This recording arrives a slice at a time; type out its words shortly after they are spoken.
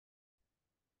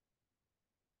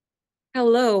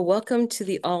Hello, welcome to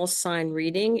the all sign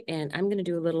reading, and I'm going to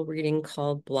do a little reading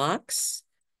called blocks,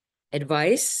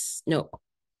 advice. No,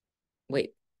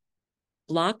 wait,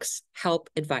 blocks, help,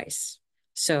 advice.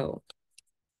 So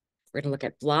we're going to look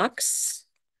at blocks.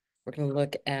 We're going to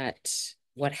look at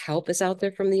what help is out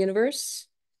there from the universe,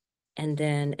 and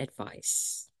then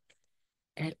advice.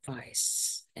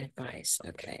 Advice.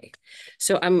 Okay.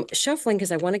 So I'm shuffling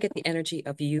because I want to get the energy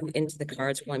of you into the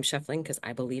cards while I'm shuffling because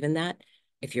I believe in that.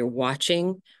 If you're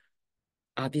watching,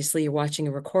 obviously you're watching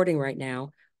a recording right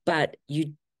now, but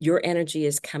your energy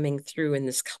is coming through in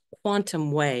this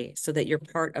quantum way so that you're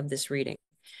part of this reading.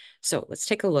 So let's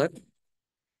take a look.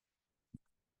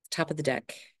 Top of the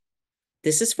deck.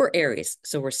 This is for Aries.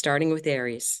 So we're starting with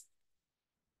Aries.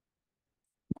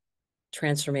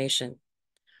 Transformation.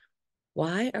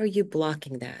 Why are you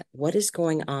blocking that? What is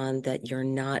going on that you're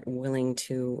not willing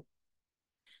to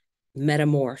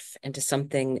metamorph into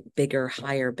something bigger,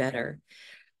 higher, better?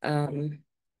 You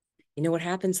know what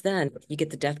happens then? You get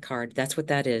the death card. That's what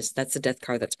that is. That's the death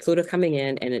card. That's Pluto coming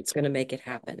in and it's going to make it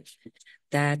happen.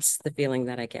 That's the feeling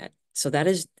that I get. So that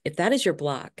is, if that is your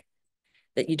block,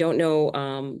 that you don't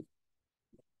know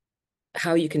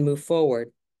how you can move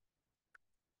forward,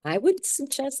 I would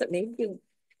suggest that maybe you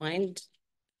find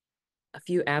a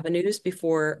few avenues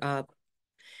before,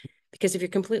 because if you're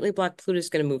completely blocked, Pluto's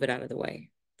going to move it out of the way.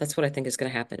 That's what I think is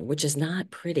going to happen, which is not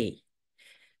pretty.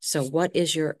 So what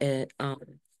is your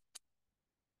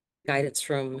guidance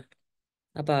from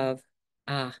above?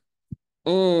 Ah,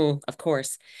 of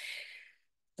course.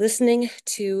 Listening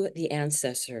to the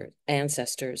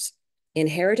ancestors,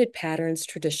 inherited patterns,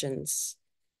 traditions,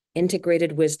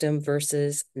 integrated wisdom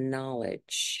versus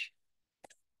knowledge.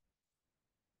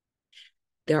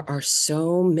 There are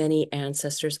so many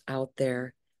ancestors out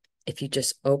there. If you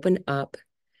just open up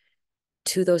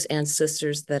to those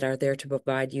ancestors that are there to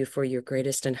provide you for your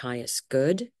greatest and highest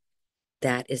good,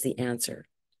 that is the answer.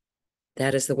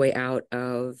 That is the way out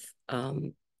of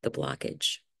the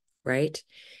blockage, right?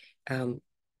 Um,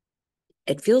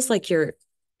 it feels like you're,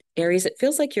 Aries, it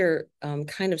feels like you're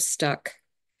kind of stuck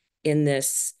in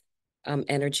this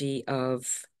energy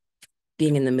of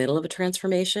being in the middle of a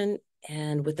transformation.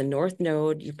 And with the North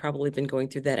Node, you've probably been going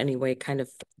through that anyway, kind of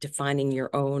defining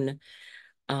your own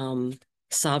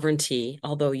sovereignty,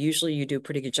 although usually you do a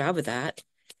pretty good job of that.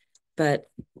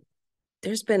 But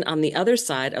there's been on the other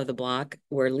side of the block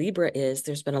where Libra is,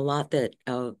 there's been a lot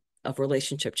of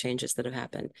relationship changes that have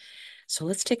happened. So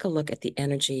let's take a look at the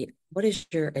energy. What is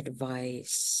your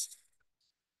advice?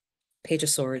 Page of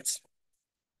Swords.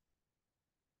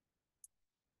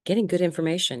 Getting good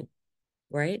information,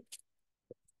 right?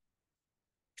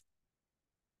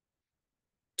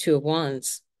 Two of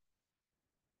Wands.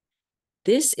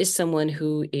 This is someone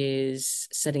who is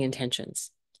setting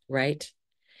intentions, right?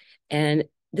 And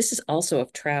this is also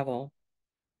of travel.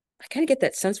 I kind of get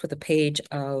that sense with the Page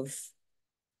of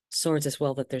Swords as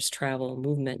well, that there's travel,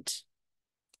 movement.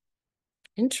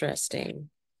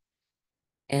 Interesting.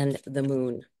 And the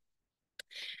Moon.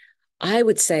 I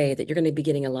would say that you're going to be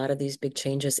getting a lot of these big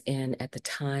changes in at the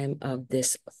time of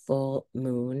this full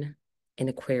moon in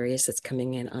Aquarius that's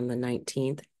coming in on the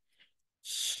 19th.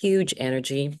 Huge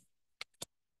energy.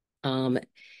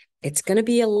 It's going to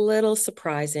be a little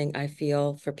surprising, I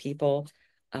feel, for people.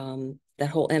 That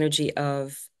whole energy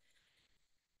of,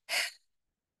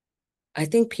 I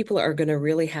think people are going to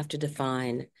really have to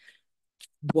define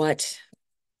what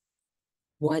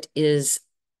is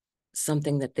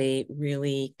something that they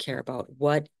really care about,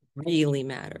 what really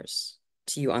matters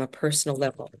to you on a personal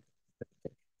level.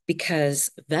 Because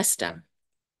Vesta,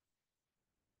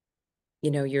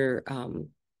 your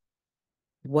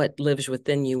what lives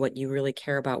within you, what you really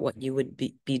care about, what you would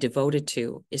be devoted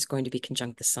to is going to be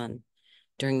conjunct the sun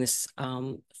during this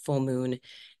full moon.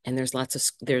 And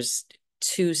there's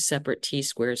two separate T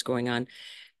squares going on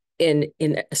in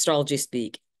astrology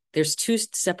speak. There's two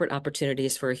separate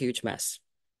opportunities for a huge mess,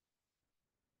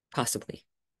 possibly,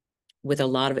 with a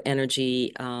lot of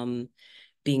energy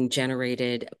being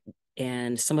generated.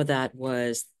 And some of that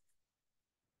was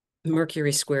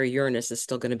Mercury square Uranus is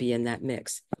still going to be in that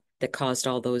mix that caused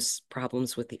all those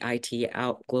problems with the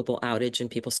global outage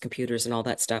and people's computers and all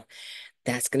that stuff.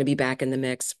 That's going to be back in the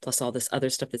mix, plus all this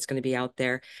other stuff that's going to be out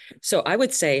there. So I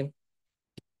would say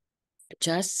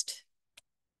just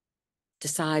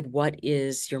decide what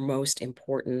is your most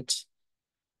important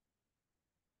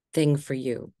thing for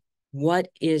you. What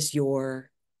is your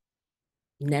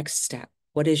next step?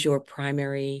 What is your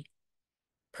primary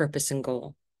purpose and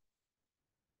goal?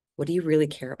 What do you really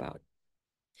care about?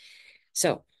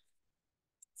 So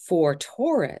for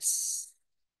Taurus,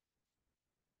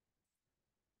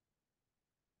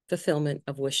 fulfillment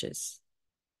of wishes.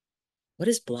 What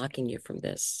is blocking you from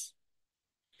this?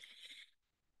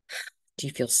 Do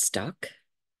you feel stuck?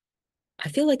 I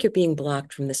feel like you're being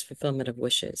blocked from this fulfillment of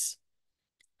wishes.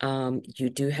 You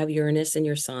do have Uranus in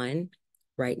your sign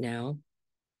right now.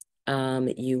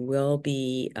 You will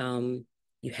be,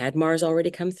 you had Mars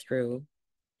already come through.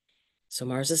 So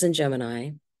Mars is in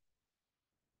Gemini.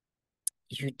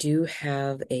 You do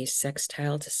have a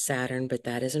sextile to Saturn, but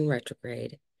that is in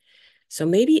retrograde. So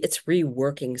maybe it's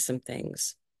reworking some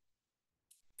things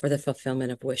for the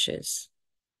fulfillment of wishes.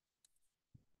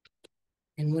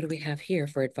 And what do we have here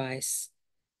for advice?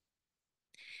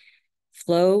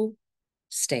 Flow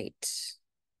state.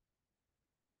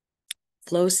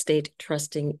 Flow state,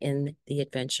 trusting in the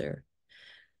adventure.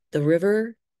 The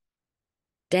river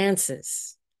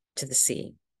dances to the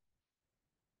sea.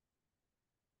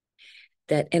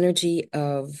 That energy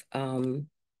of, look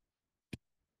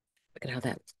at how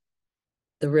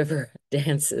the river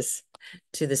dances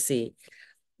to the sea.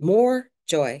 More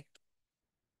joy,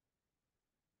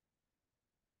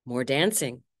 more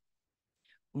dancing,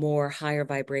 more higher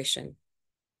vibration.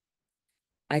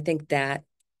 I think that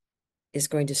is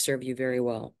going to serve you very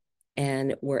well.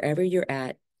 And wherever you're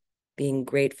at, being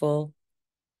grateful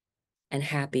and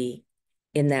happy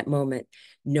in that moment,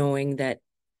 knowing that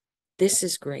this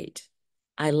is great.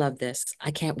 I love this.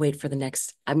 I can't wait for the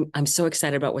next. I'm so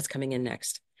excited about what's coming in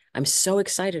next. I'm so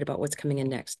excited about what's coming in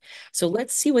next. So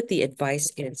let's see what the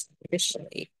advice is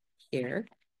officially here.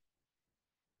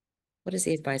 What is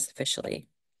the advice officially?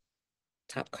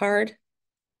 Top card.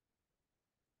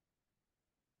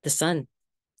 The sun.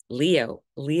 Leo.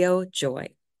 Leo joy.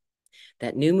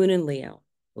 That new moon in Leo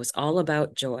was all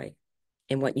about joy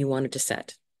in what you wanted to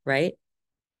set, right?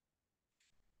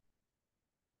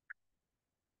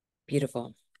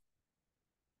 Beautiful.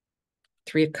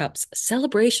 Three of Cups.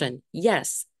 Celebration.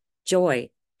 Yes. Joy.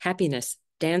 Happiness.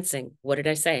 Dancing. What did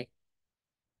I say?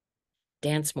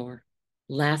 Dance more.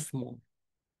 Laugh more.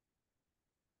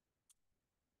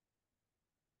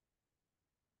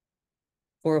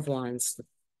 Four of Wands.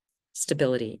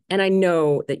 Stability. And I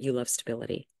know that you love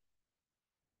stability.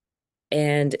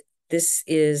 And this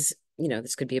is,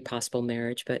 this could be a possible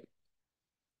marriage, but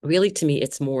really to me,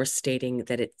 it's more stating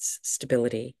that it's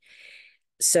stability.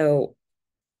 So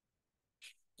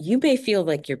you may feel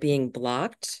like you're being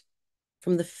blocked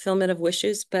from the fulfillment of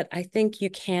wishes, but I think you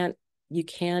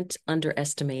can't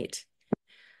underestimate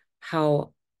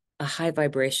how a high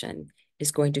vibration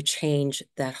is going to change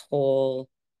that whole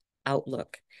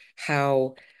outlook.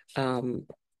 How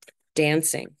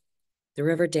dancing, the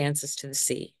river dances to the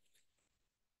sea.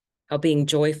 How being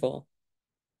joyful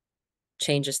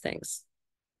changes things.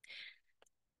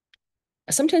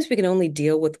 Sometimes we can only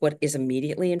deal with what is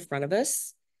immediately in front of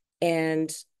us. And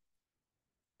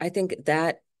I think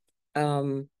that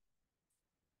it's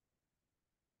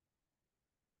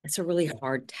a really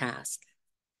hard task.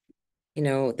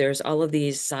 There's all of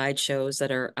these side shows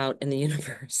that are out in the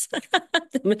universe.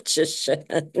 The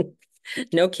Magician.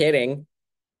 No kidding.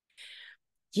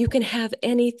 You can have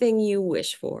anything you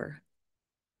wish for.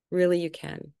 Really, you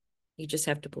can. You just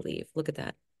have to believe. Look at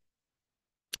that.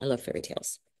 I love fairy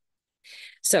tales.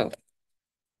 So,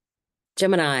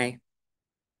 Gemini.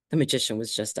 The Magician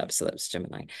was just up, so that was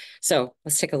Gemini. So,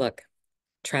 let's take a look.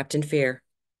 Trapped in fear.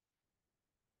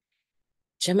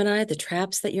 Gemini, the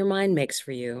traps that your mind makes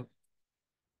for you.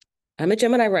 I'm a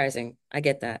Gemini rising. I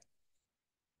get that.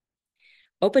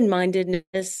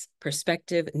 Open-mindedness,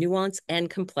 perspective, nuance, and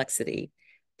complexity.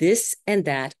 This and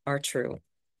that are true.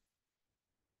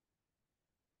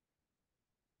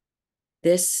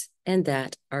 This and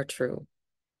that are true.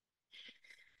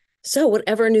 So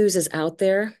whatever news is out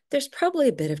there, there's probably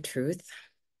a bit of truth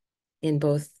in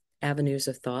both avenues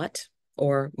of thought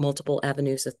or multiple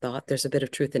avenues of thought. There's a bit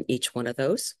of truth in each one of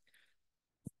those.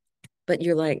 But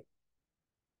you're like,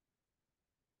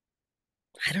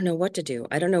 I don't know what to do.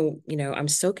 I don't know, I'm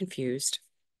so confused.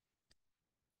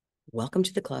 Welcome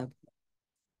to the club.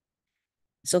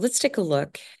 So let's take a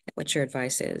look at what your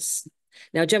advice is.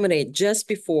 Now, Gemini, just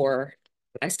before,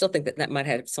 I still think that might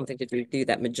have something to do with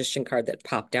that Magician card that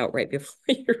popped out right before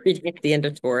you're reading at the end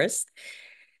of Taurus.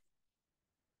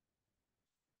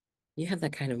 You have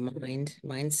that kind of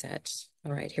mindset.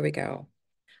 All right, here we go.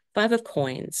 Five of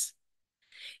Coins.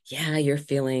 Yeah, you're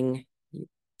feeling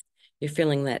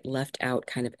that left out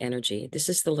kind of energy. This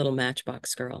is the little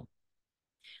Matchbox girl.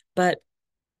 But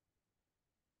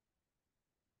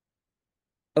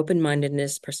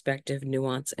open-mindedness, perspective,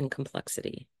 nuance, and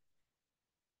complexity.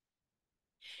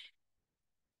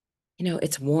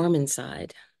 It's warm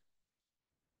inside.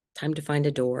 Time to find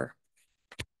a door.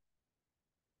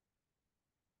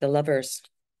 The Lovers.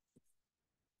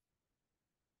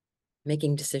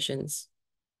 making decisions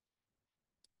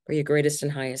for your greatest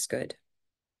and highest good.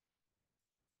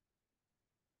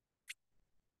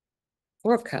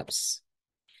 Four of Cups.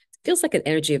 Feels like an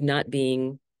energy of not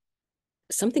being,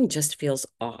 something just feels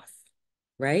off,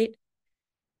 right?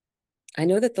 I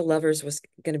know that the Lovers was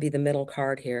going to be the middle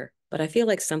card here, but I feel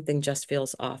like something just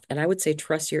feels off. And I would say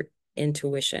trust your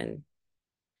intuition.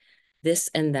 This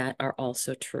and that are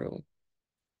also true.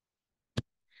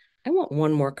 I want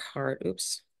one more card.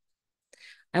 Oops.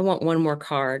 I want one more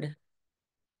card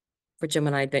for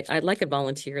Gemini. I'd like a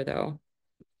volunteer though.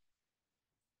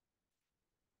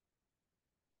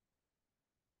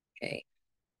 Okay.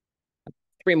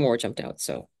 Three more jumped out.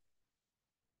 So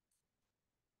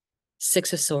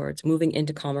Six of Swords, moving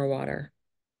into calmer water,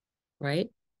 right?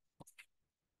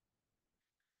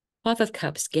 Five of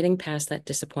Cups, getting past that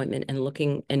disappointment and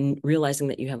looking and realizing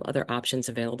that you have other options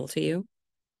available to you.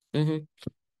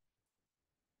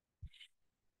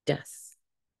 Death.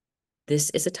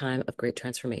 This is a time of great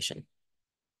transformation.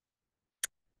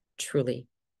 Truly,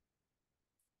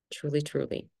 truly,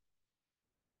 truly.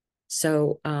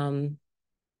 So,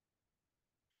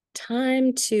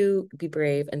 time to be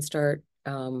brave and start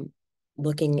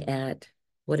looking at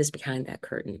what is behind that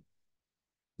curtain.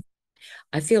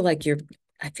 I feel like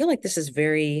this is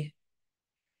very,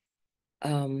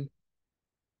 I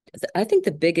think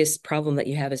the biggest problem that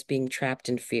you have is being trapped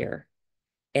in fear.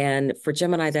 And for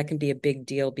Gemini, that can be a big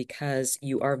deal because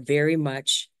you are very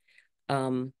much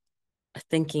a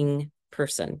thinking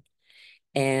person.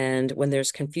 And when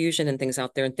there's confusion and things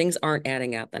out there and things aren't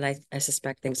adding up, and I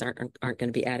suspect things aren't going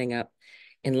to be adding up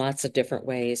in lots of different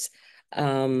ways.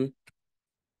 Do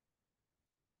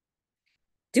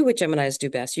what Geminis do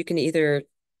best. You can either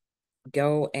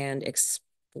go and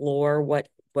explore what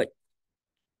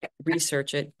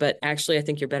research it, but actually I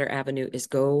think your better avenue is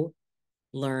go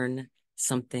learn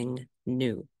something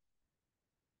new.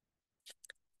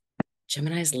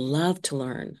 Geminis love to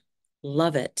learn.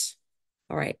 Love it.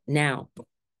 All right, now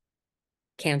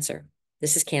Cancer.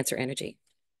 This is Cancer energy.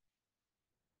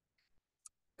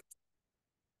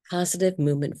 Positive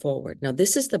movement forward. Now,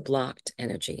 this is the blocked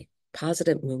energy,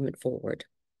 positive movement forward.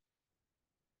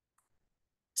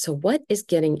 So what is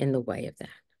getting in the way of that?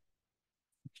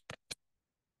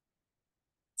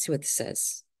 Let's see what this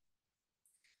says.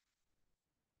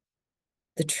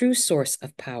 The true source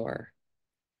of power.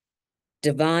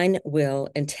 Divine will,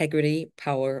 integrity,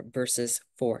 power versus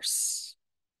force.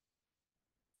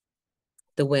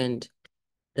 The wind,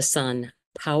 the sun,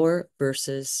 power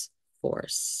versus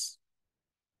force.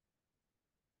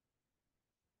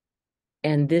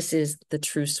 And this is the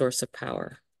true source of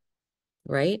power,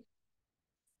 right?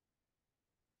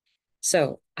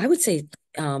 So I would say,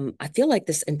 I feel like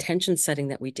this intention setting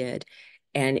that we did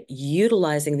and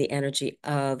utilizing the energy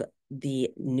of the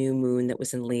new moon that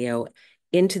was in Leo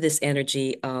into this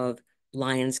energy of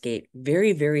Lionsgate,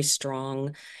 very, very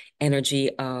strong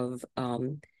energy of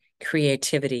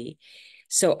creativity.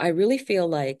 So I really feel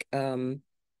like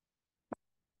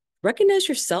recognize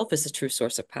yourself as the true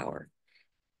source of power.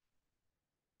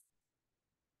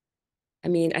 I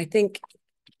mean, I think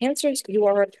Cancer, you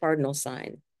are a cardinal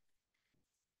sign.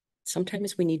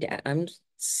 Sometimes we need to, I'm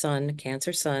sun,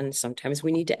 Cancer sun. Sometimes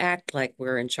we need to act like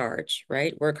we're in charge,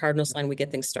 right? We're a cardinal sign, we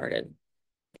get things started.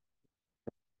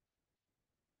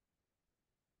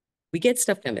 We get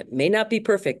stuff done. It may not be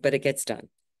perfect, but it gets done,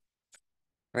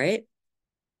 right?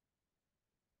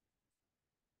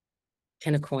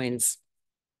 Ten of Coins.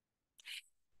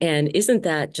 And isn't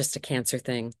that just a Cancer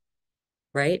thing,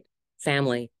 right?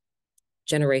 Family,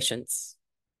 generations,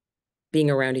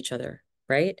 being around each other,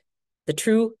 right? The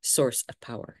true source of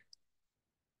power.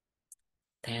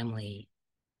 Family,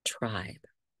 tribe.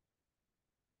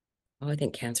 Oh, I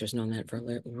think Cancer's known that for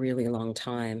a really long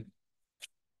time.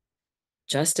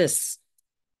 Justice.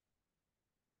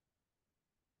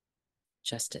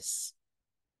 Justice.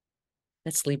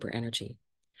 That's Libra energy.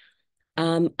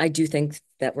 I do think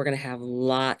that we're going to have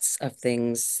lots of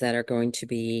things that are going to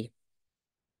be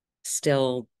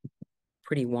still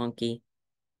pretty wonky,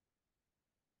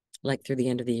 like through the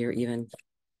end of the year, even.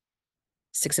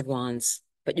 Six of Wands,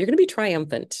 but you're going to be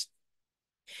triumphant.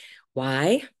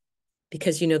 Why?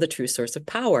 Because you know the true source of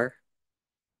power,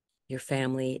 your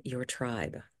family, your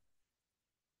tribe.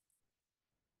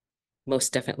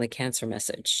 Most definitely Cancer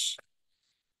message.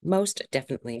 Most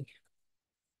definitely.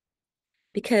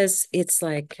 Because it's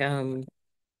like, the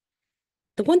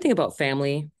one thing about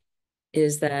family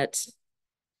is that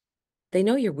they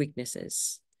know your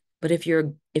weaknesses. But if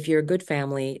you're a good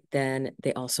family, then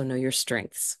they also know your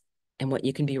strengths and what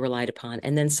you can be relied upon.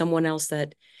 And then someone else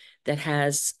that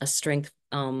has a strength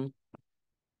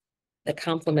that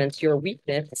complements your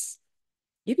weakness,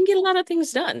 you can get a lot of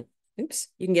things done. Oops,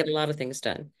 you can get a lot of things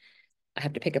done. I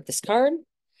have to pick up this card.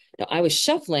 Now, I was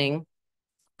shuffling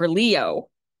for Leo.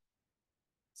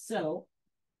 So,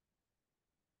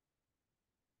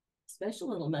 special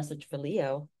little message for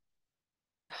Leo.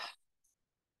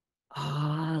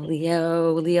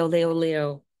 Leo, Leo, Leo,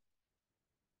 Leo.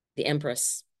 The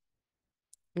Empress.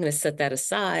 I'm going to set that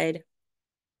aside.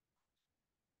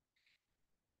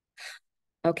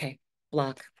 Okay,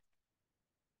 block.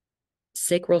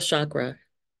 Sacral chakra.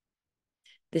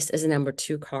 This is a number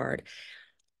 2 card.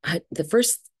 The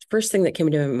first thing that came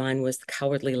to my mind was the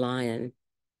Cowardly Lion.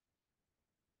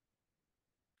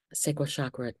 Sacral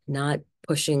chakra, not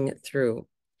pushing through.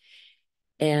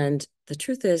 And the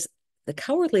truth is, the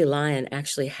Cowardly Lion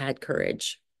actually had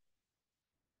courage.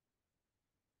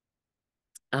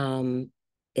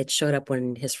 It showed up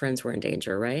when his friends were in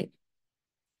danger, right?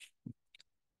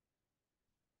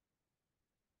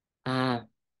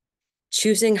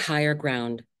 Choosing higher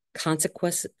ground,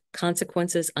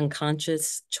 consequences,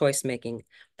 unconscious choice making,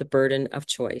 the burden of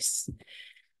choice.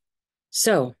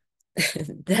 So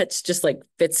that's just like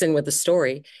fits in with the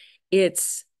story.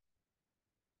 It's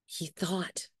he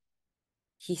thought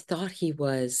he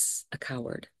was a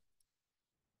coward.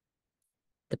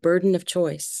 The burden of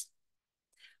choice.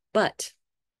 But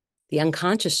the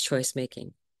unconscious choice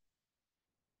making,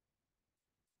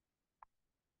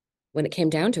 when it came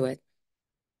down to it,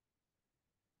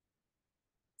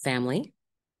 family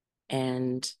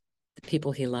and the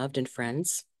people he loved and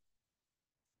friends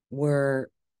were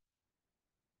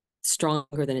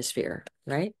stronger than his fear,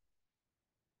 right?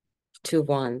 2 of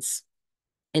Wands,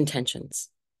 intentions,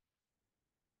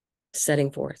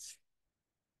 setting forth,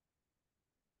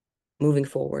 moving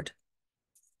forward.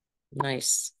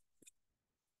 Nice.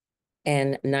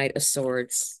 And Knight of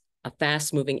Swords, a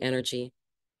fast moving energy,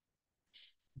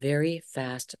 very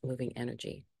fast moving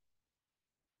energy.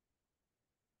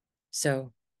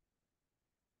 So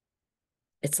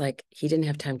it's like he didn't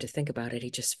have time to think about it.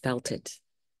 He just felt it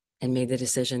and made the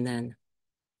decision then.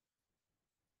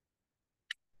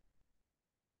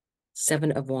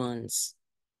 7 of Wands,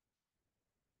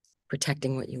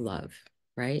 protecting what you love,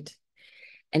 right?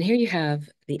 And here you have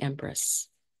the Empress,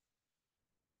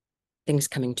 things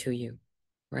coming to you,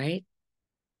 right?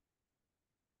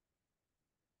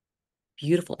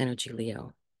 Beautiful energy,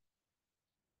 Leo.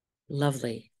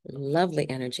 Lovely, lovely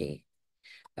energy.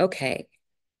 Okay.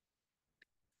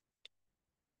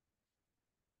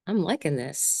 I'm liking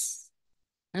this.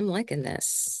 I'm liking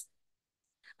this.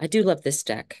 I do love this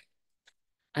deck.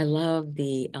 I love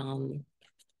the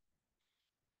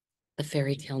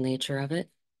fairy tale nature of it.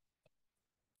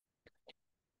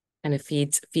 And it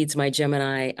feeds my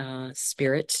Gemini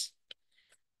spirit.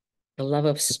 The love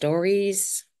of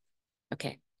stories.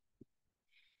 Okay.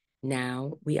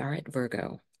 Now we are at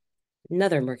Virgo.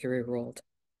 Another Mercury ruled.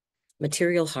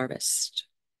 Material harvest.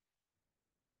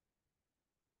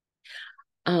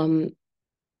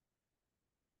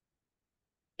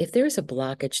 If there is a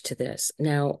blockage to this,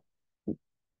 now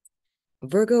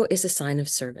Virgo is a sign of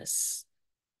service.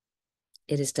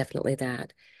 It is definitely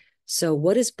that. So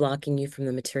what is blocking you from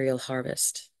the material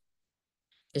harvest?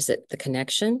 Is it the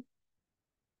connection?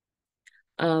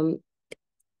 Let's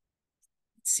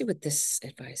see what this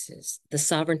advice is. The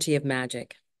sovereignty of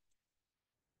magic.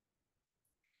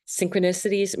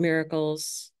 Synchronicities,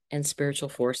 miracles, and spiritual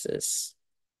forces.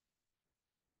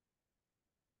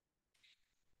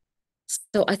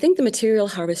 So I think the material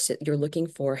harvest that you're looking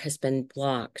for has been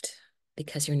blocked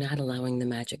because you're not allowing the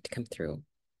magic to come through.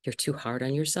 You're too hard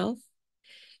on yourself.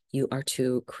 You are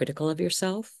too critical of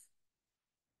yourself.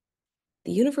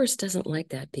 The universe doesn't like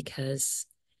that because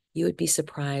you would be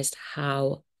surprised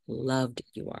how loved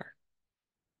you are.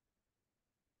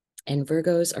 And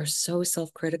Virgos are so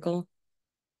self-critical.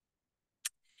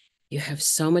 You have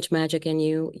so much magic in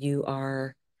you. You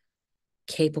are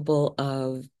capable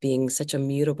of being such a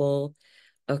mutable,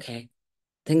 okay,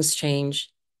 things change.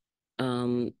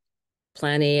 Plan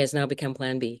A has now become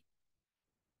plan B.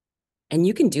 And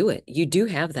you can do it. You do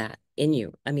have that in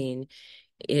you. I mean,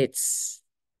 it's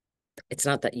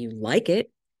not that you like it,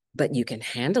 but you can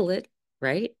handle it,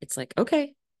 right? It's like,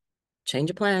 okay, change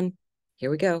of plan.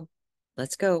 Here we go.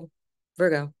 Let's go.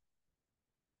 Virgo.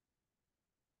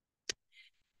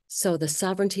 So the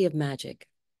sovereignty of magic,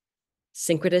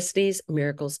 synchronicities,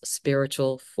 miracles,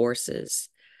 spiritual forces.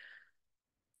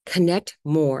 Connect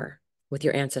more with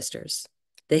your ancestors.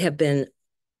 They have been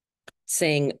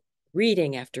saying,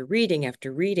 reading after reading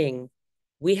after reading,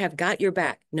 we have got your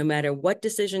back, no matter what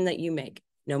decision that you make,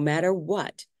 no matter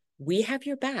what, we have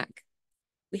your back.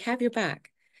 We have your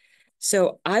back.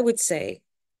 So I would say,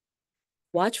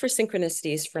 watch for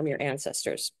synchronicities from your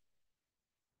ancestors.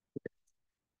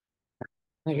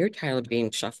 Oh, your tile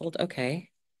being shuffled. Okay.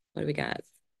 What do we got?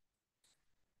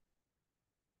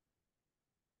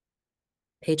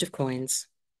 Page of Coins,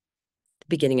 the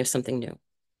beginning of something new.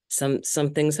 Some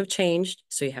things have changed,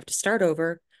 so you have to start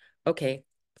over. Okay,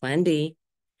 plan B.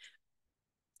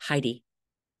 Heidi,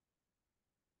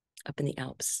 up in the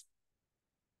Alps,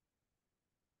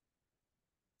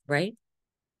 right?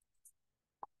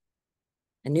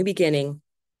 A new beginning.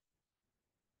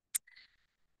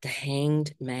 The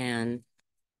Hanged Man,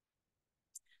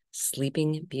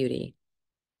 Sleeping Beauty.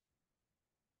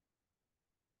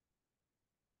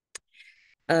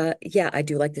 Yeah, I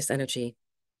do like this energy,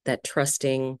 that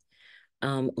trusting,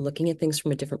 looking at things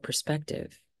from a different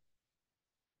perspective.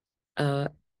 Uh,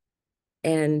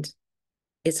 and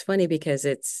it's funny because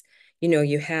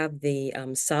you have the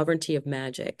sovereignty of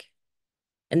magic.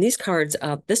 And these cards,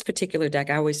 this particular deck,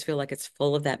 I always feel like it's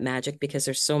full of that magic because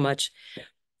there's so much.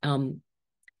 Um,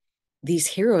 these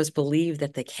heroes believe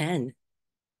that they can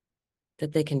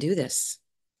do this.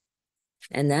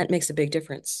 And that makes a big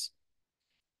difference.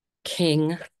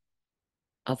 King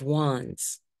of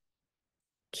Wands,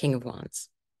 King of Wands.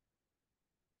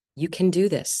 You can do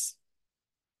this.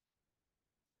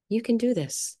 You can do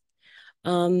this.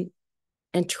 And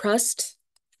trust,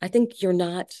 I think you're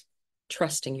not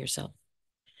trusting yourself.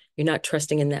 You're not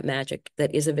trusting in that magic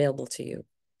that is available to you.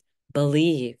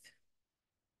 Believe,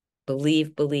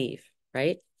 believe,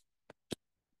 right?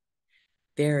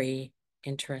 Very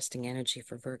interesting energy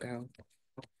for Virgo.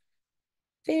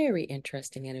 Very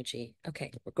interesting energy.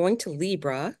 Okay, we're going to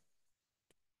Libra.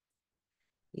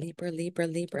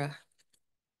 Libra.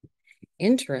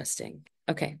 Interesting.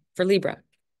 Okay, for Libra,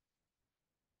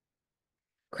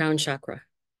 crown chakra,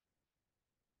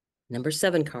 number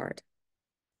 7 card.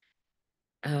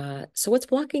 So what's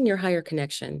blocking your higher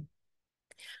connection?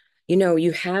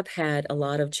 You have had a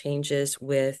lot of changes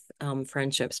with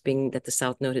friendships, being that the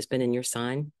South Node has been in your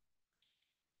sign.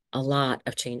 A lot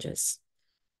of changes.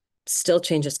 Still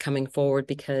changes coming forward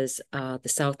because the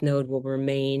South Node will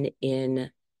remain in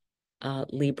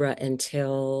Libra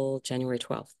until January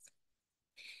 12th.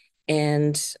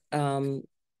 And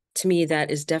to me,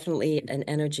 that is definitely an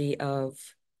energy of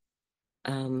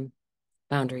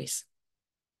boundaries.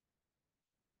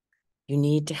 You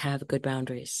need to have good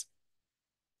boundaries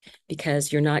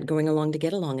because you're not going along to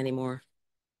get along anymore.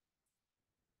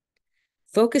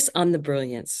 Focus on the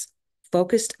brilliance,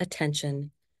 focused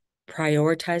attention,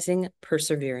 prioritizing,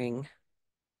 persevering.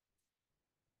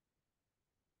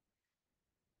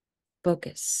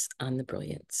 Focus on the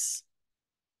brilliance.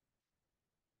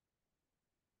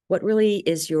 What really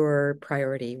is your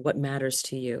priority? What matters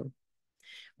to you?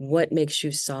 What makes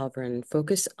you sovereign?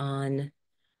 Focus on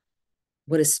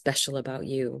what is special about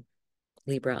you,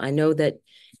 Libra. I know that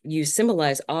you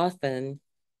symbolize often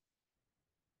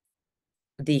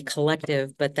the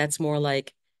collective, but that's more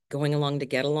like going along to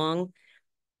get along,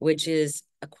 which is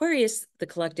Aquarius. The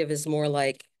collective is more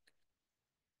like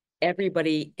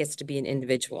everybody gets to be an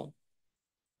individual.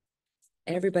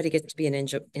 Everybody gets to be an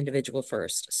individual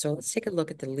first. So let's take a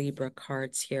look at the Libra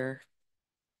cards here.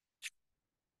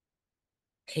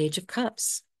 Page of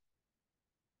Cups.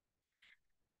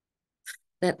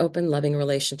 That open, loving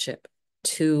relationship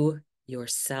to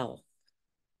yourself.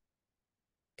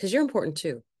 Because you're important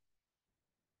too.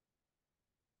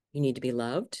 You need to be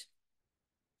loved.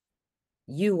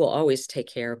 You will always take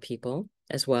care of people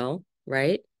as well,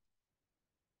 right?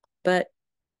 But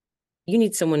you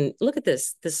need someone, look at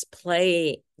this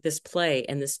play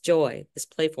and this joy, this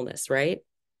playfulness, right?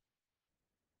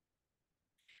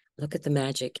 Look at the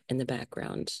magic in the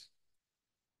background.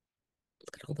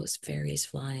 Look at all those fairies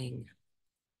flying.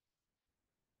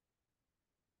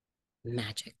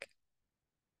 Magic.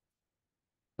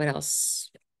 What else?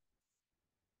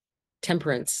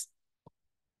 Temperance.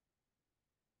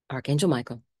 Archangel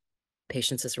Michael.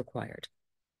 Patience is required.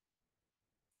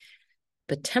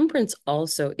 But temperance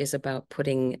also is about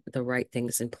putting the right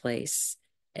things in place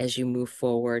as you move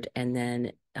forward. And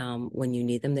then when you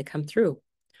need them, they come through.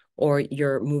 Or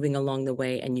you're moving along the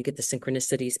way and you get the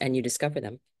synchronicities and you discover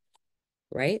them,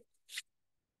 right?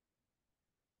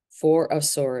 4 of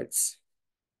Swords.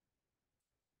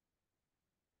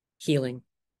 Healing.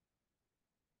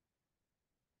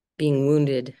 Being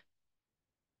wounded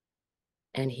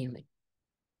and healing.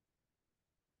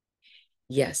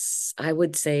 Yes, I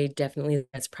would say definitely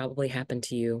that's probably happened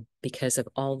to you because of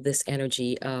all this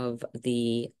energy of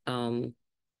the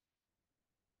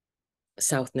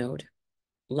South Node.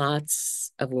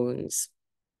 Lots of wounds.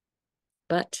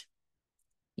 But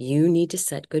you need to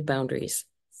set good boundaries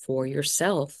for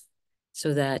yourself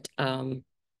so that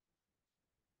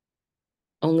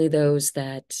only those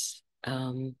that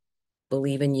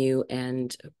believe in you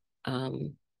and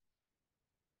um,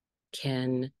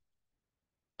 can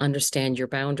understand your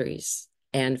boundaries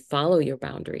and follow your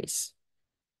boundaries.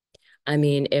 I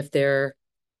mean, if they're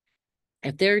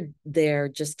there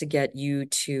just to get you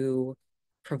to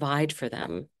provide for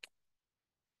them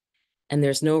and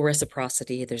there's no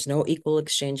reciprocity, there's no equal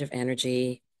exchange of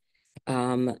energy,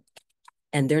 um,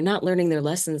 and they're not learning their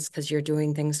lessons because you're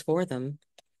doing things for them,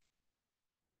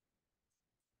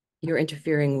 you're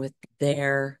interfering with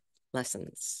their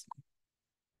lessons.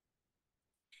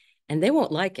 And they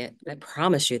won't like it. I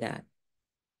promise you that.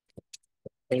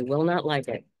 They will not like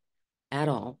it at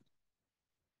all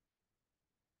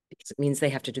because it means they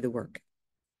have to do the work.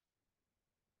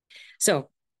 So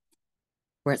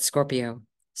we're at Scorpio.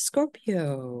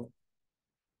 Scorpio,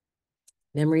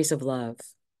 memories of love.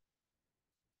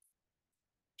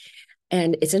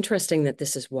 And it's interesting that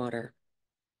this is water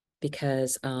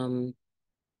because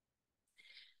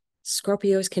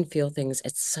Scorpios can feel things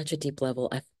at such a deep level.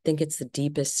 I think it's the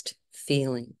deepest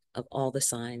feeling of all the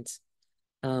signs.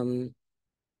 Um,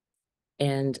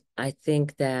 and I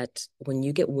think that when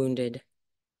you get wounded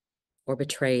or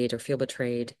betrayed or feel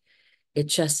betrayed, it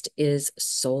just is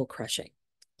soul crushing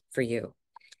for you.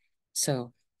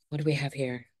 So, what do we have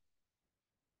here?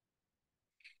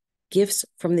 Gifts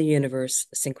from the universe,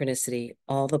 synchronicity,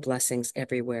 all the blessings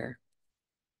everywhere.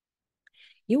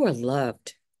 You are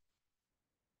loved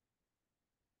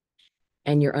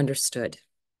and you're understood.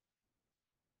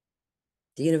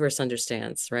 The universe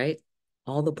understands, right?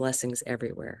 All the blessings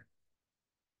everywhere.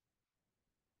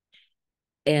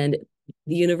 And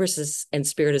the universe and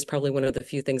spirit is probably one of the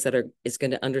few things that is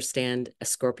going to understand a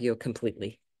Scorpio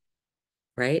completely,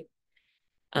 right?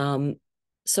 Um,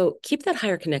 so keep that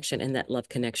higher connection and that love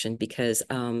connection because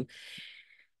the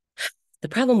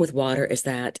problem with water is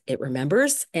that it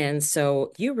remembers. And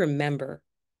so you remember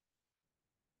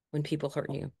when people hurt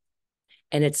you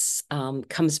and it's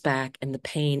comes back and the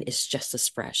pain is just as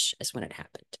fresh as when it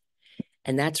happened.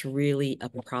 And that's really a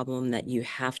problem that you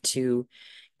have to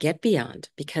get beyond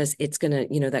because it's going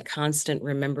to, that constant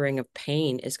remembering of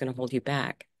pain is going to hold you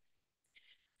back.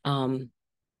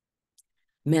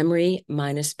 Memory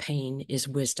minus pain is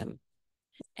wisdom.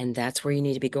 And that's where you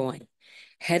need to be going.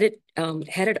 Headed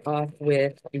off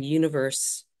with the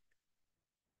universe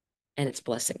and its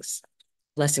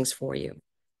blessings for you.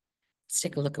 Let's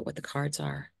take a look at what the cards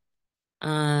are.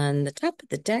 On the top of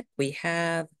the deck, we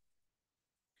have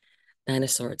Nine of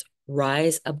Swords.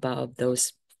 Rise above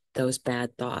those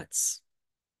bad thoughts.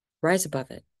 Rise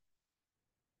above it.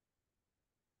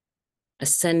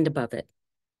 Ascend above it.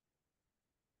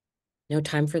 No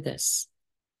time for this.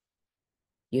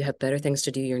 You have better things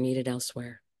to do. You're needed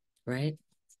elsewhere, right?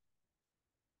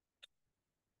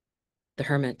 The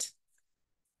Hermit.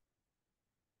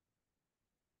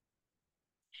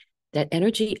 That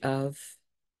energy of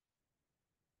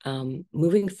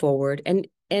moving forward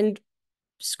and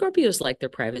Scorpios like their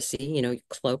privacy,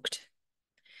 cloaked.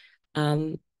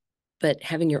 But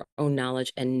having your own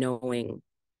knowledge and knowing,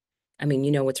 I mean,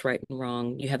 you know what's right and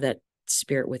wrong. You have that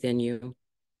spirit within you.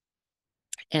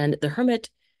 And the Hermit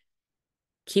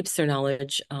keeps their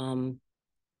knowledge, and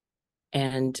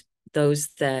those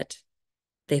that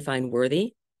they find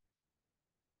worthy,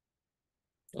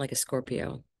 like a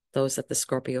Scorpio, those that the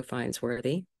Scorpio finds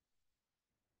worthy.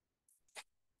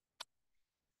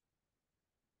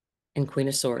 And Queen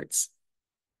of Swords,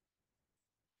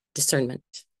 discernment,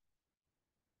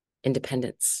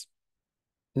 independence,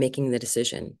 making the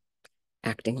decision,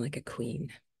 acting like a queen,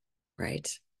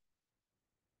 right?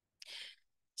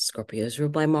 Scorpio is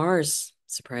ruled by Mars,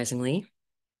 surprisingly.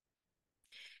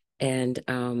 And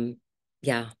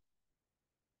yeah,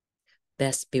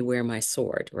 best beware my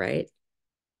sword, right?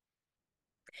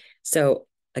 So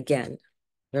again,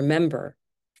 remember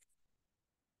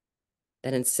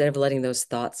that instead of letting those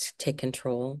thoughts take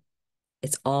control,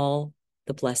 it's all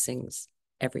the blessings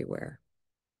everywhere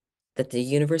that the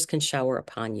universe can shower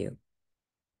upon you.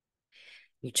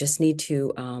 You just need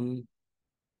to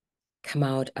come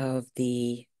out of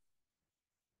the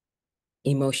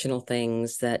emotional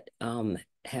things that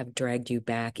have dragged you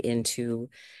back into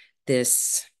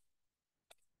this.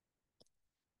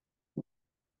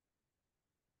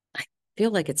 I feel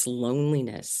like it's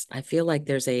loneliness. I feel like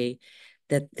there's a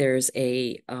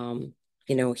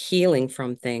healing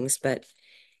from things, but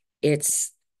I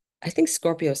think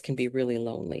Scorpios can be really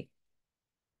lonely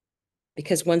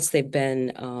because once they've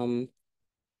been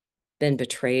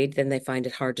betrayed, then they find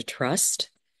it hard to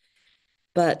trust.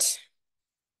 But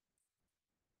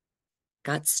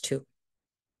guts too.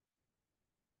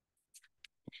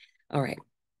 All right.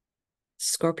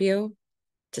 Scorpio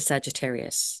to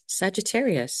Sagittarius.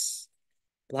 Sagittarius,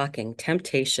 blocking,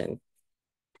 temptation.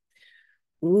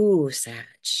 Ooh, Sag.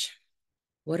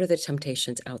 What are the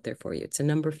temptations out there for you? It's a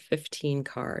number 15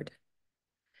 card.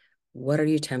 What are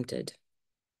you tempted?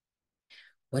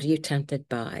 What are you tempted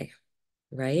by?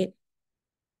 Right?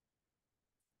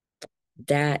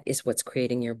 That is what's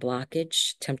creating your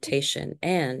blockage, temptation.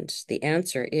 And the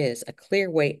answer is a clear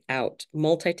way out,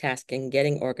 multitasking,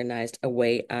 getting organized, a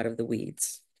way out of the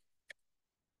weeds.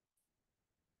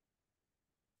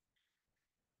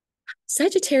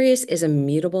 Sagittarius is a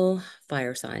mutable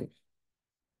fire sign.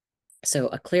 So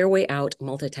a clear way out,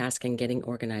 multitasking, getting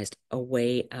organized, a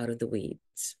way out of the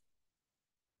weeds.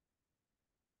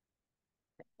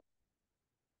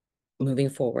 Moving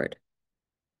forward.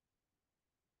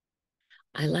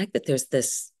 I like that there's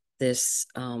this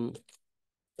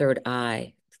third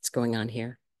eye that's going on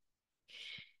here.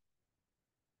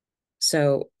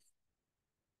 So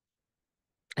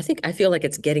I feel like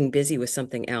it's getting busy with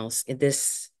something else.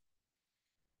 This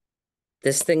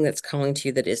thing that's calling to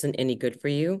you that isn't any good for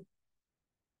you.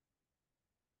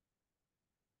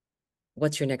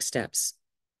 What's your next steps?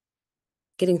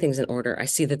 Getting things in order. I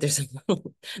see that there's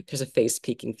a face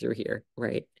peeking through here,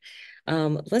 right?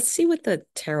 Let's see what the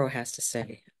tarot has to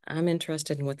say. I'm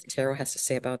interested in what the tarot has to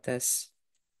say about this.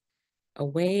 A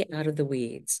way out of the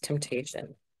weeds,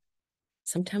 temptation.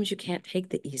 Sometimes you can't take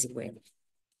the easy way.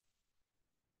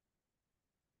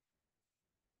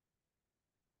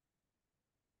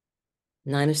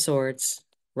 Nine of Swords,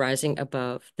 rising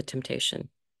above the temptation,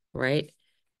 right?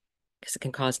 Because it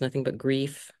can cause nothing but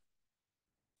grief,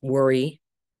 worry,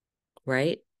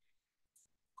 right?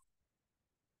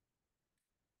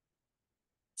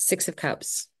 Six of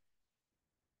Cups,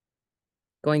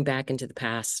 going back into the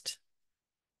past.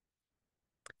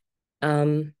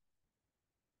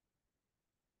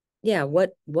 Yeah,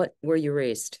 what were you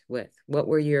raised with? What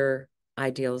were your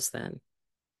ideals then?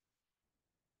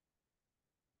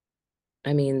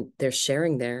 I mean, they're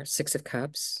sharing there, Six of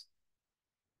Cups.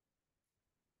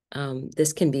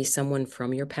 This can be someone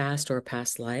from your past or a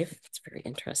past life. It's very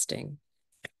interesting.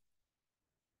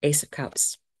 Ace of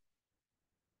Cups,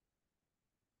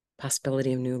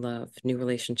 possibility of new love, new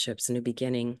relationships, a new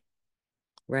beginning,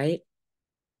 right?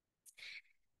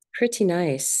 Pretty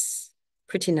nice.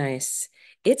 Pretty nice.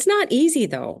 It's not easy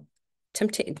though.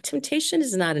 Temptation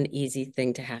is not an easy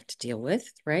thing to have to deal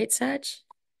with, right, Sag?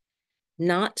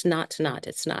 Not.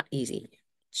 It's not easy.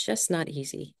 It's just not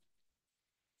easy.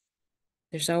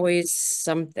 There's always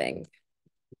something.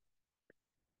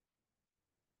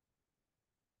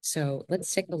 So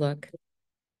let's take a look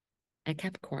at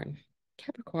Capricorn.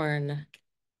 Capricorn,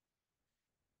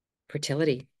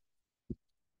 fertility.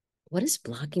 What is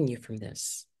blocking you from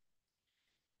this?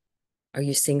 Are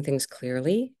you seeing things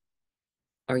clearly?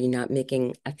 Are you not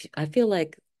making, I feel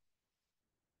like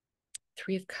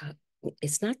Three of Cups,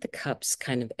 it's not the cups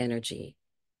kind of energy.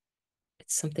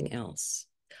 It's something else.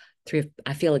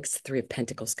 I feel like it's Three of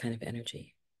Pentacles kind of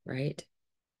energy, right?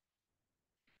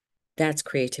 That's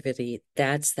creativity.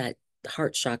 That's that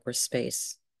heart chakra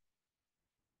space.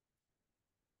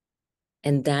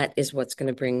 And that is what's going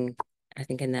to bring, I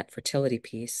think, in that fertility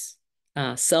piece,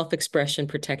 self-expression,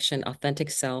 protection,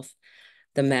 authentic self,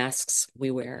 the masks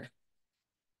we wear.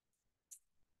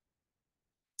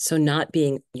 So not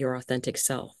being your authentic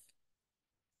self.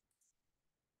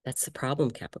 That's the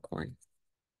problem, Capricorn.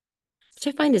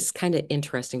 Which I find is kind of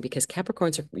interesting because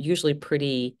Capricorns are usually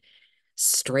pretty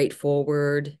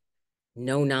straightforward,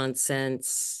 no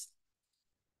nonsense.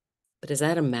 But is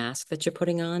that a mask that you're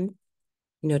putting on?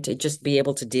 You know, to just be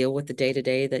able to deal with the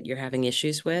day-to-day that you're having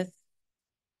issues with?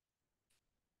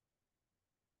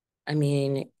 I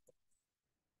mean,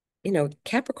 you know,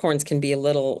 Capricorns can be a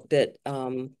little bit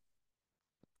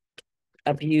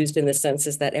abused in the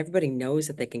senses that everybody knows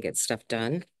that they can get stuff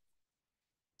done.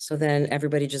 So then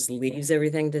everybody just leaves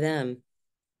everything to them.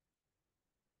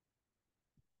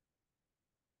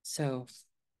 So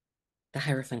the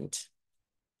Hierophant,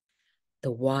 the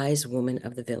wise woman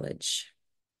of the village.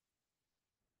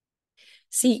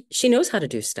 See, she knows how to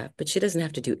do stuff, but she doesn't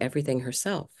have to do everything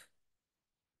herself.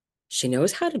 She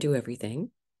knows how to do everything,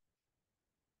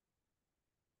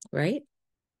 right?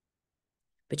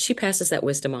 But she passes that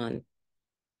wisdom on.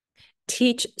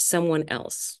 Teach someone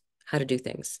else how to do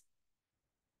things.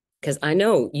 Because I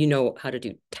know you know how to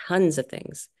do tons of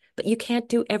things, but you can't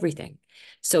do everything.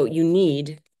 So you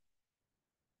need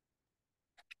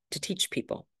to teach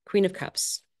people. Queen of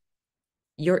Cups,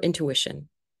 your intuition.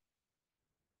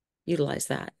 Utilize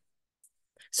that.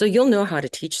 So you'll know how to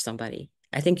teach somebody.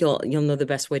 I think you'll know the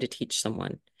best way to teach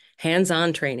someone.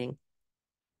 Hands-on training.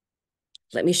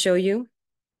 Let me show you.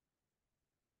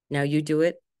 Now you do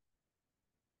it,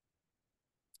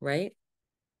 right?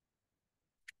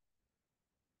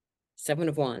 Seven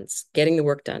of Wands, getting the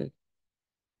work done,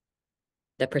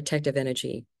 that protective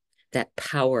energy, that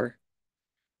power.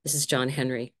 This is John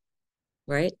Henry,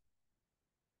 right?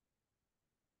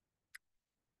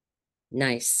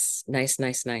 Nice, nice,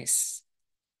 nice, nice.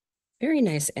 Very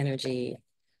nice energy.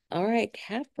 All right,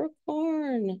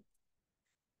 Capricorn.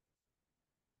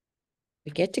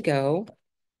 We get to go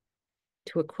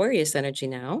to Aquarius energy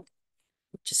now.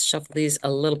 Just shuffle these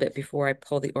a little bit before I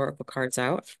pull the oracle cards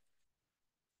out.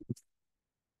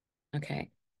 Okay.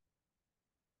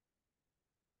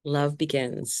 Love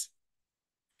begins.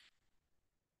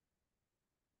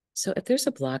 So if there's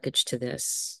a blockage to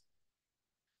this,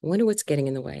 I wonder what's getting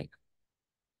in the way.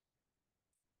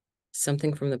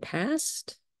 Something from the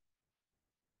past?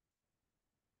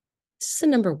 This is the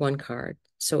number one card.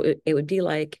 So it would be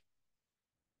like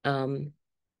the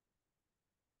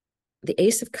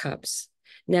Ace of Cups.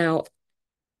 Now,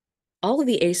 all of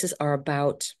the aces are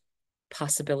about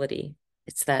possibility.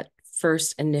 It's that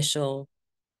first initial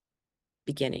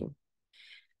beginning,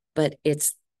 but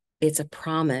it's a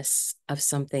promise of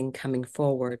something coming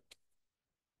forward,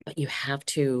 but you have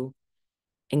to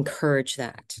encourage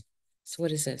that. So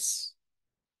what is this?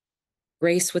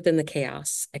 Grace within the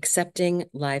chaos, accepting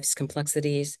life's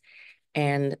complexities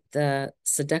and the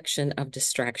seduction of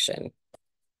distraction.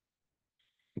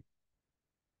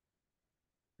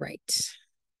 Right.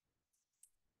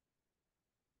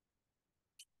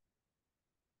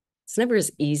 It's never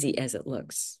as easy as it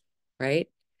looks, right?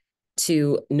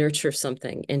 To nurture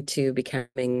something into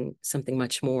becoming something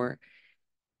much more.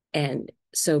 And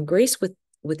so grace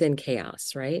within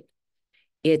chaos, right?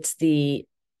 It's the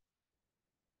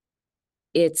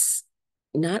it's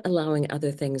not allowing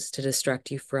other things to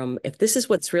distract you from, if this is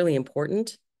what's really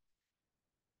important,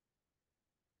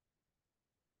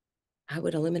 I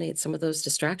would eliminate some of those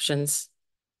distractions.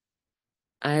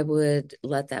 I would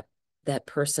let that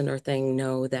person or thing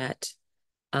know that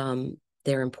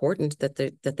they're important, that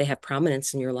they have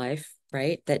prominence in your life,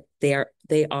 right? That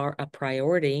they are a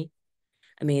priority.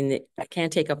 I mean, I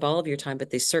can't take up all of your time, but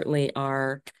they certainly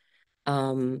are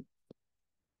um,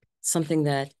 something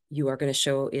that you are going to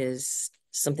show is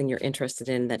something you're interested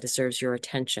in that deserves your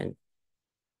attention.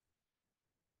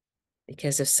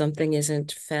 Because if something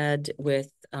isn't fed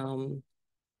with, I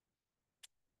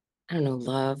don't know,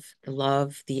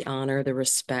 love, the honor, the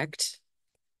respect,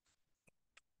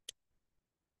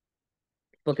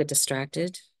 people get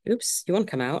distracted. Oops, you want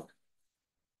to come out?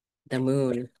 The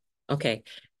moon. Okay,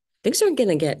 things are going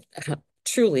to get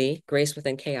truly grace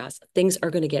within chaos. Things are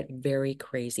going to get very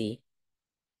crazy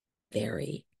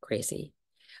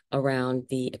around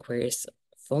the Aquarius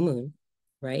full moon,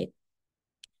 right?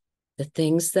 The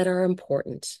things that are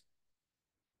important,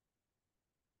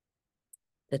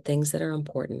 the things that are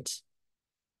important,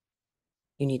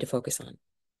 you need to focus on,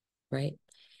 right?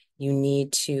 You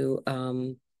need to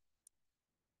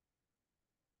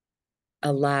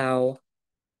allow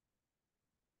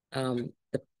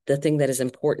the thing that is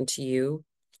important to you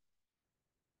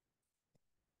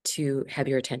to have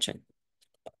your attention.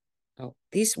 Oh,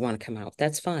 these want to come out.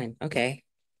 That's fine. Okay.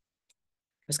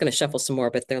 I was going to shuffle some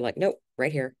more, but they're like, nope,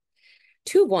 right here.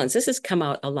 Two of Wands. This has come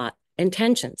out a lot.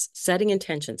 Intentions, setting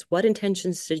intentions. What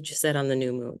intentions did you set on the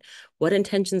new moon? What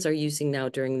intentions are you using now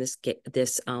during this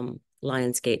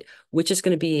Lion's Gate, which is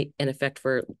going to be in effect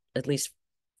for at least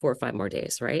 4 or 5 more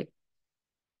days, right?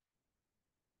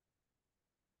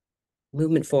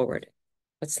 Movement forward.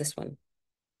 What's this one?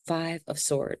 Five of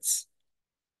Swords.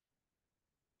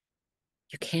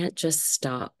 You can't just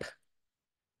stop.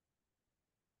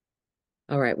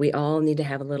 All right, we all need to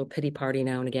have a little pity party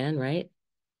now and again, right?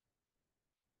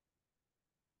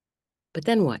 But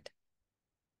then what?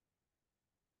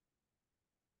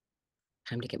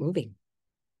 Time to get moving.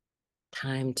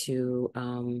 Time to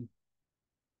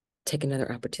take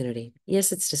another opportunity.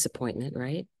 Yes, it's disappointment,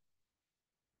 right?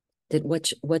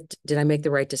 What did I make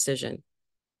the right decision?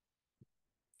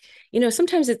 You know,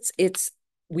 sometimes it's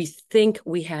we think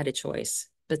we had a choice,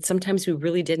 but sometimes we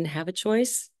really didn't have a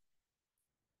choice.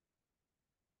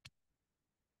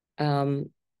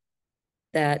 Um,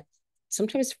 that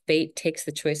sometimes fate takes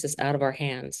the choices out of our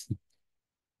hands.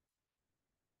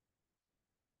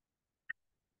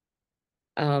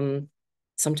 Um,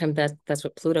 sometimes that's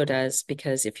what Pluto does,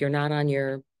 because if you're not on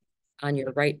your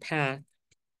right path,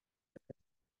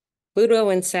 Pluto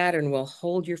and Saturn will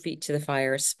hold your feet to the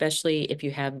fire, especially if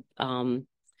you have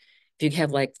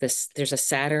like this, there's a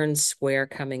Saturn square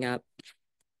coming up.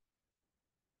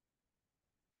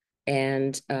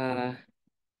 And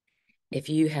if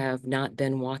you have not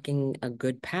been walking a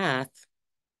good path,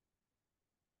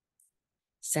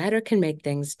 Saturn can make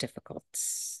things difficult.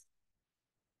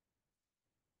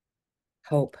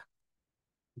 Hope.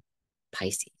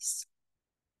 Pisces.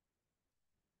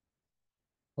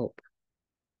 Hope.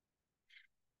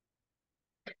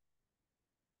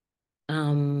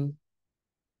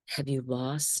 Have you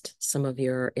lost some of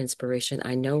your inspiration?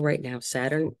 I know right now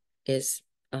Saturn is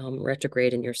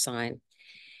retrograde in your sign.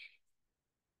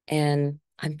 And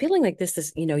I'm feeling like this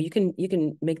is, you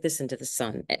can make this into the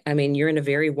sun. I mean, you're in a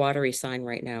very watery sign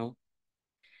right now.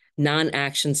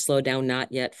 Non-action, slow down,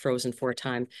 not yet, frozen for a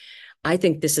time. I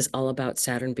think this is all about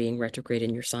Saturn being retrograde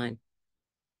in your sign.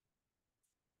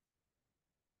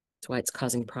 That's why it's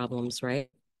causing problems, right?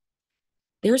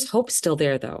 There's hope still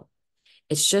there, though.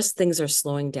 It's just things are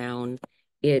slowing down.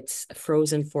 It's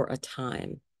frozen for a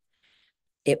time.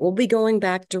 It will be going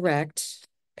back direct.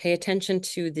 Pay attention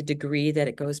to the degree that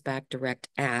it goes back direct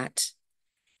at,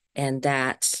 and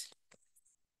that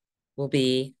will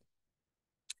be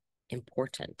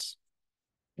important.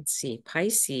 Let's see,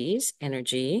 Pisces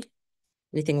energy.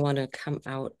 Anything want to come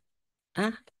out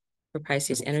for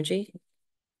Pisces energy?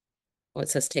 Oh, it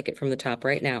says take it from the top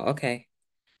right now. Okay.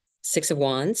 Six of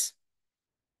Wands,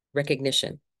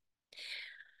 recognition.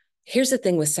 Here's the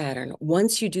thing with Saturn.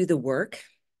 Once you do the work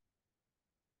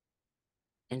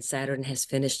and Saturn has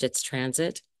finished its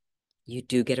transit, you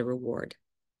do get a reward.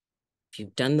 If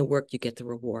you've done the work, you get the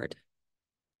reward.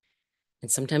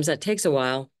 And sometimes that takes a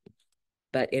while,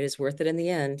 but it is worth it in the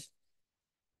end.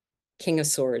 King of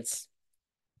Swords.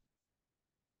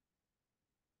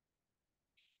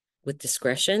 With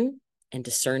discretion and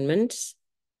discernment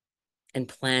and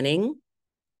planning,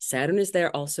 Saturn is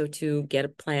there also to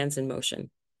get plans in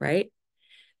motion, right?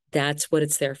 That's what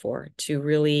it's there for, to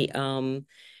really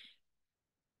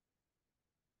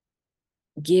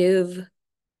give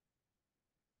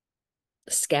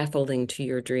scaffolding to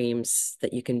your dreams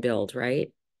that you can build,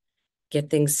 right?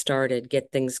 Get things started,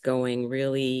 get things going,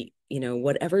 really,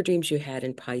 whatever dreams you had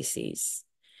in Pisces,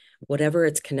 whatever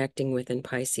it's connecting with in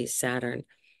Pisces, Saturn,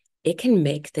 it can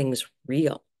make things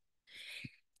real.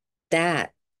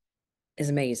 That is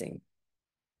amazing.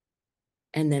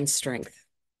 And then strength.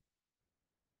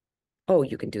 Oh,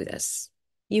 you can do this.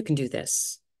 You can do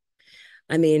this.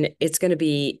 I mean, it's going to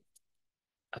be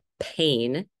a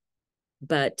pain,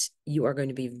 but you are going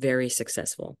to be very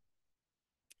successful.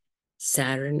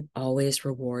 Saturn always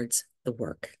rewards the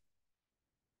work.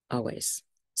 Always.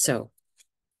 So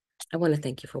I want to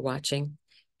thank you for watching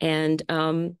and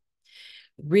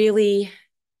really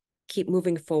keep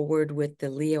moving forward with the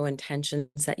Leo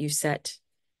intentions that you set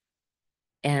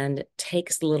and take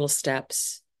little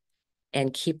steps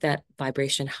and keep that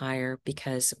vibration higher,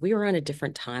 because we are on a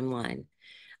different timeline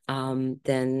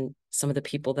than some of the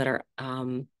people that are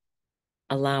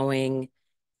allowing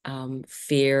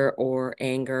fear or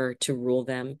anger to rule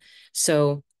them.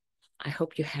 So I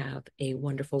hope you have a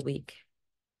wonderful week.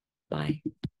 Bye.